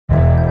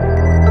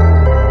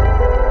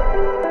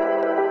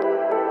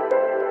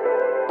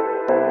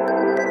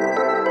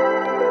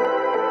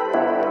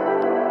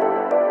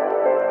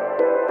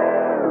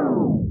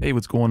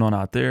what's going on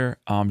out there?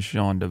 I'm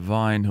Sean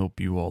Devine. Hope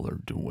you all are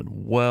doing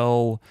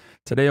well.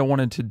 Today I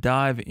wanted to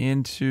dive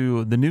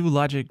into the new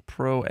Logic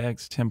Pro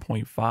X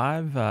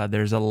 10.5.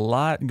 There's a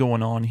lot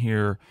going on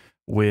here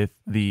with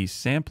the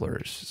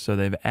samplers. So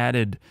they've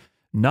added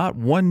not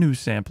one new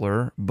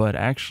sampler, but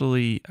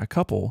actually a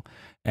couple.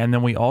 And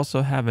then we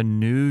also have a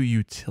new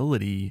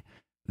utility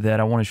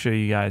that I want to show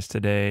you guys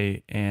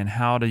today and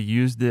how to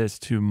use this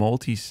to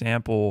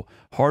multi-sample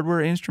hardware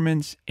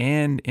instruments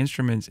and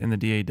instruments in the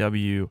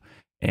DAW.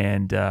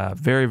 And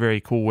very, very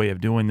cool way of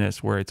doing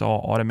this where it's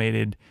all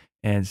automated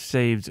and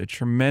saves a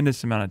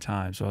tremendous amount of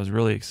time. So I was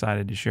really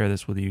excited to share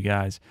this with you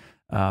guys.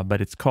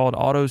 But it's called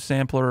Auto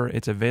Sampler.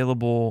 It's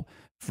available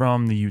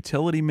from the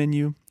utility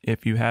menu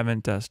if you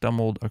haven't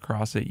stumbled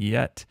across it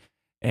yet.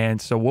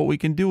 And so what we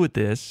can do with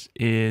this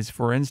is,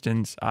 for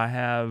instance, I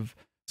have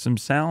some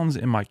sounds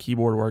in my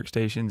keyboard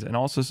workstations and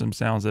also some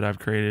sounds that I've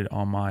created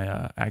on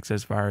my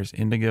Access Virus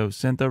Indigo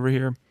synth over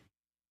here.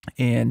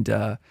 And,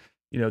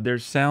 you know,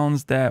 there's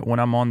sounds that when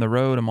I'm on the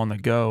road, I'm on the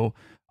go,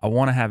 I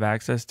want to have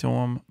access to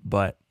them,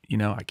 but, you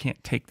know, I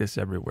can't take this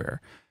everywhere.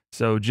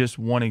 So just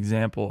one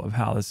example of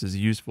how this is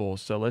useful.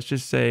 So let's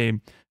just say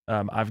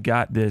I've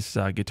got this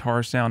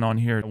guitar sound on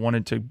here. I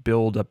wanted to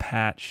build a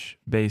patch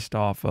based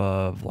off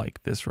of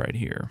like this right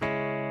here.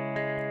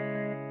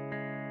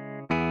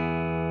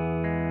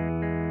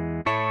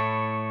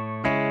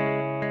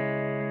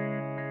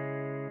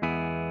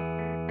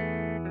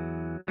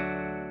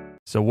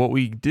 So what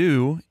we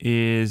do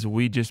is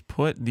we just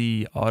put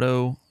the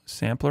auto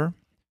sampler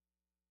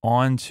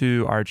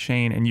onto our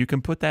chain, and you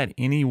can put that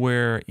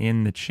anywhere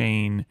in the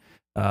chain.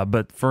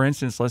 But for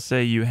instance, let's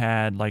say you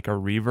had like a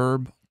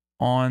reverb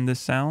on the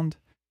sound.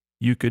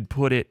 You could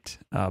put it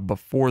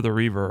before the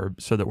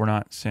reverb so that we're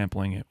not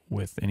sampling it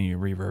with any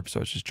reverb,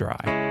 so it's just dry.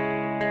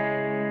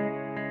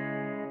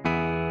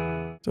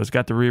 So it's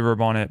got the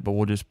reverb on it, but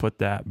we'll just put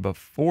that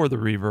before the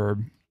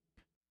reverb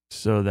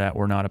so that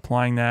we're not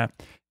applying that.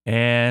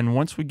 And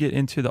once we get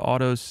into the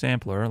auto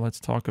sampler,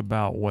 let's talk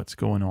about what's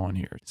going on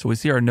here. So we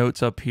see our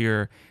notes up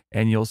here,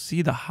 and you'll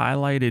see the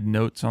highlighted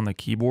notes on the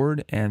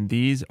keyboard, and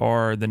these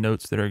are the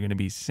notes that are going to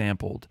be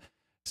sampled.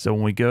 So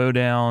when we go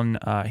down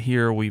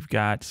here, we've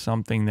got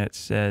something that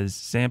says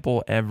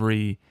sample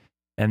every,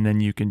 and then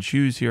you can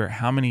choose here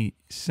how many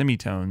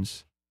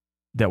semitones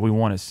that we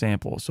want to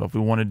sample. So if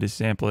we wanted to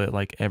sample it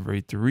like every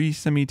 3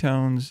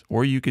 semitones,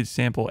 or you could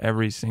sample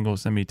every single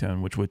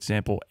semitone, which would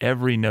sample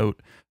every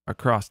note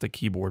across the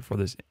keyboard for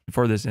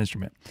this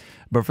instrument.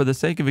 But for the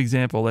sake of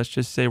example, let's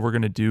just say we're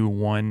going to do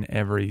 1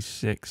 every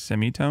 6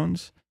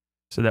 semitones.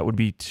 So that would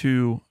be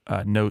 2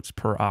 notes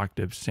per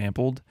octave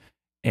sampled.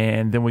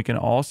 And then we can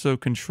also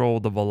control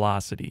the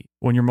velocity.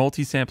 When you're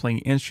multi-sampling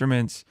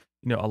instruments,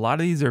 you know, a lot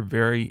of these are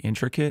very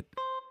intricate.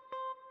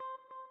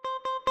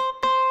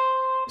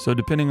 So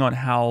depending on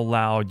how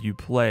loud you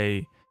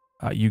play,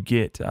 you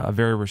get a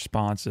very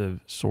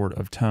responsive sort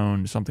of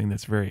tone, something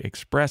that's very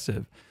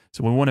expressive.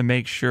 So we want to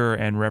make sure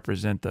and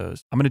represent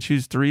those. I'm going to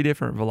choose 3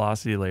 different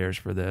velocity layers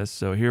for this.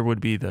 So here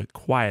would be the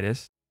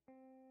quietest.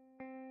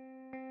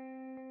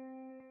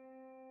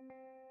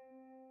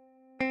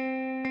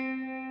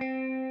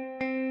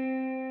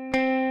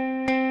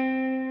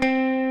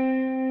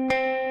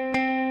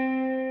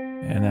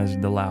 And that's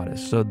the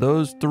loudest. So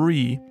those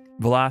 3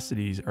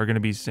 velocities are going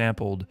to be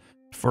sampled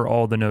for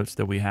all the notes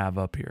that we have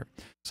up here.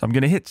 So I'm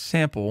going to hit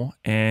sample,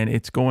 and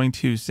it's going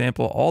to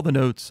sample all the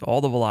notes,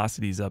 all the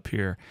velocities up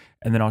here.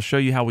 And then I'll show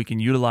you how we can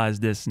utilize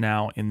this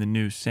now in the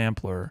new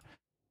sampler.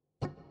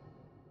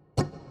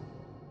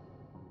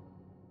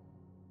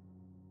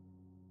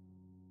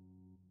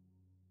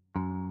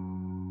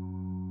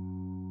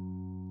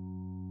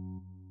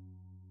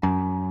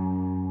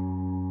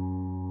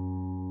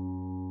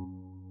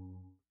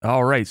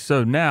 All right,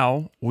 so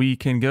now we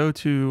can go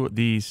to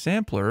the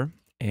sampler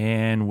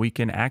and we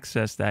can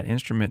access that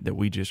instrument that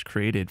we just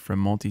created from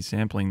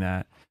multi-sampling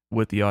that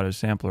with the auto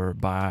sampler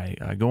by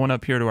going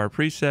up here to our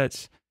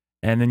presets,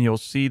 and then you'll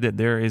see that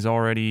there is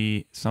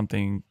already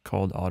something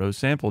called auto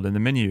sampled in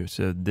the menu.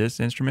 So this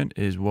instrument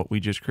is what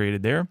we just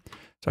created there.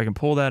 So I can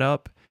pull that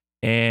up,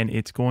 and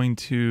it's going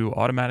to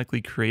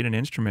automatically create an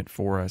instrument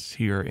for us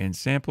here in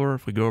sampler.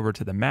 If we go over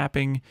to the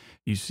mapping,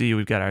 you see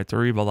we've got our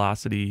 3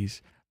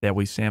 velocities that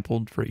we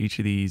sampled for each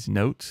of these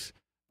notes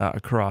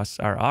across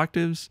our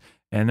octaves.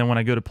 And then when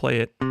I go to play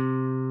it,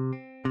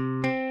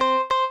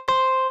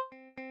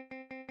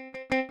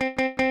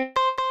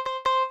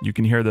 you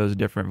can hear those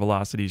different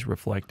velocities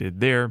reflected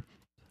there.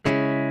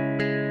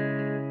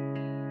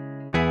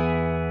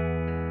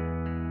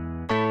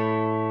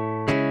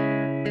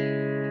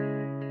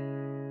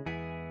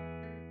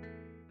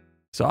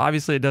 So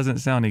obviously it doesn't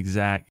sound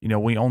exact. You know,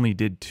 we only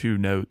did 2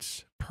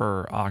 notes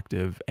per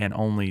octave and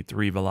only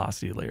 3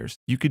 velocity layers.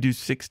 You could do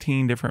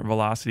 16 different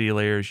velocity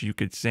layers. You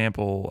could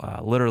sample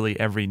literally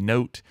every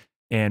note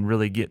and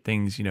really get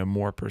things,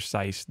 more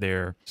precise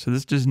there. So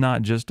this does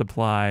not just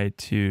apply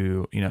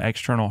to,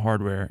 external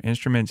hardware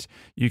instruments.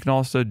 You can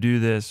also do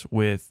this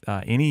with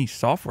any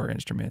software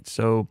instrument.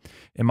 So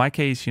in my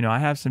case, I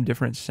have some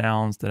different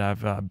sounds that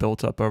I've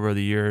built up over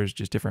the years,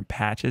 just different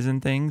patches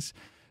and things.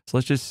 So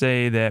let's just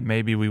say that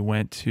maybe we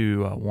went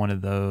to one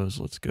of those.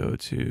 Let's go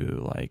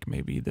to like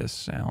maybe this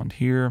sound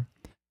here.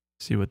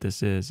 See what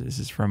this is. This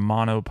is from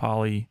Mono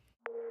Poly.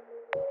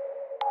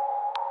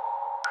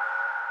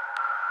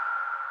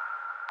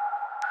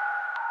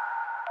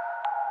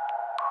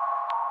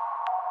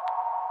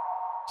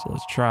 So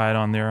let's try it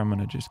on there. I'm going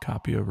to just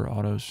copy over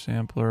auto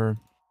sampler.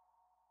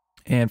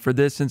 And for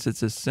this, since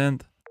it's a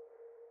synth,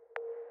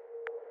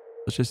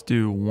 let's just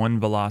do one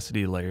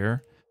velocity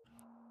layer.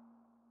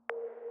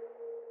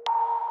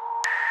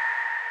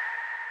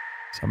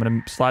 So I'm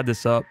going to slide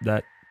this up.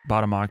 That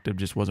bottom octave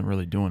just wasn't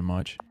really doing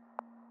much.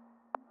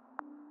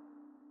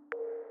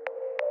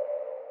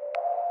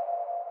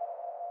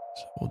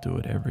 So we'll do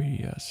it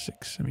every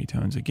 6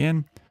 semitones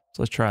again.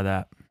 So let's try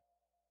that.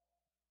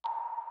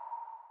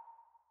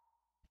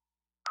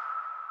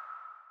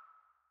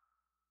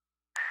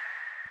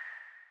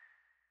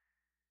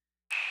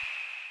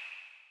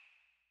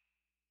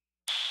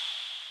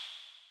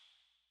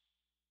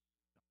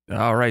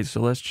 All right, so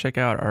let's check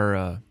out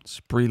our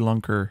Spree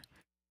Lunker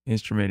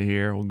instrument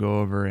here. We'll go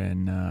over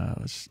and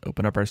let's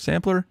open up our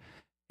sampler.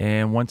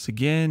 And once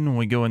again, when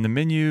we go in the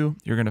menu,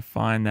 you're going to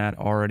find that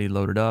already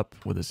loaded up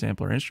with a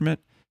sampler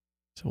instrument.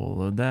 So we'll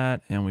load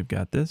that, and we've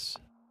got this.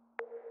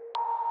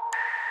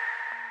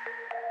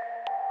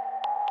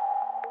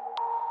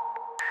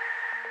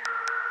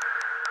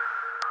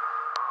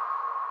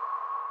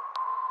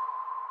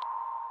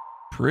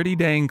 Pretty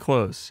dang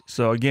close.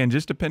 So again,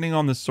 just depending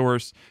on the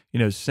source,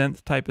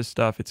 synth type of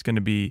stuff, it's going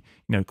to be,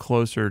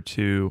 closer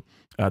to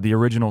the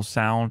original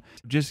sound.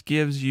 Just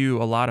gives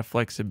you a lot of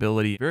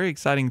flexibility. Very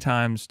exciting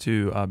times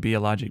to be a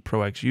Logic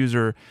Pro X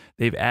user.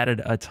 They've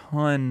added a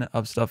ton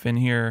of stuff in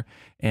here,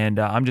 and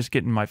I'm just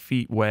getting my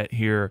feet wet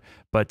here.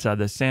 But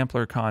the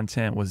sampler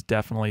content was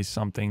definitely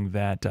something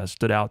that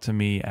stood out to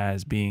me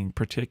as being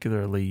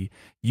particularly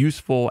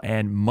useful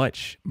and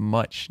much,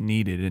 much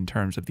needed in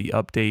terms of the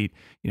update.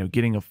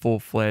 Getting a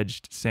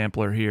full-fledged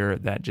sampler here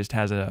that just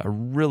has a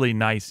really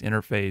nice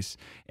interface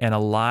and a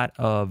lot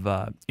of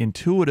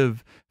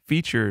intuitive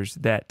features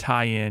that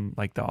tie in,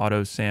 like the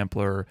auto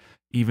sampler,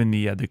 even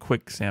the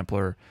quick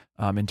sampler,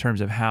 in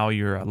terms of how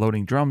you're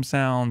loading drum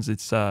sounds.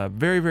 It's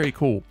very, very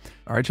cool.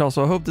 All right, y'all,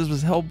 so I hope this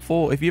was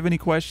helpful. If you have any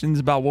questions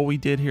about what we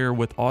did here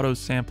with auto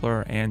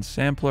sampler and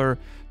sampler,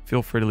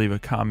 feel free to leave a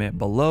comment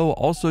below.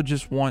 Also,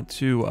 just want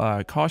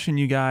to caution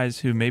you guys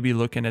who may be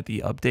looking at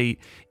the update.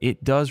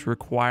 It does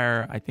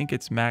require, I think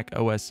it's Mac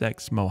OS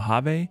X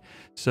Mojave,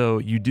 so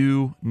you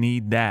do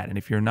need that. And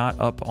if you're not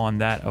up on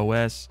that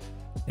OS,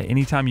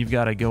 anytime you've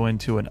got to go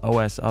into an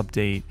OS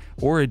update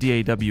or a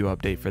DAW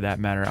update for that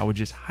matter, I would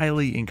just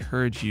highly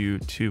encourage you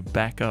to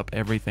back up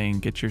everything,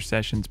 get your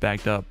sessions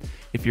backed up.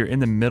 If you're in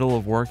the middle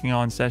of working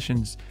on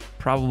sessions,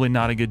 probably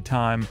not a good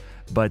time.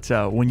 But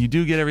when you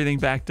do get everything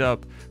backed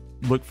up,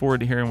 look forward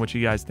to hearing what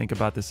you guys think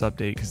about this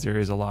update, because there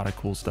is a lot of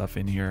cool stuff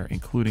in here,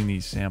 including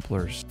these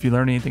samplers. If you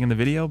learned anything in the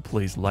video,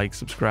 please like,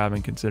 subscribe,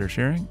 and consider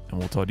sharing, and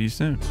we'll talk to you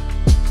soon.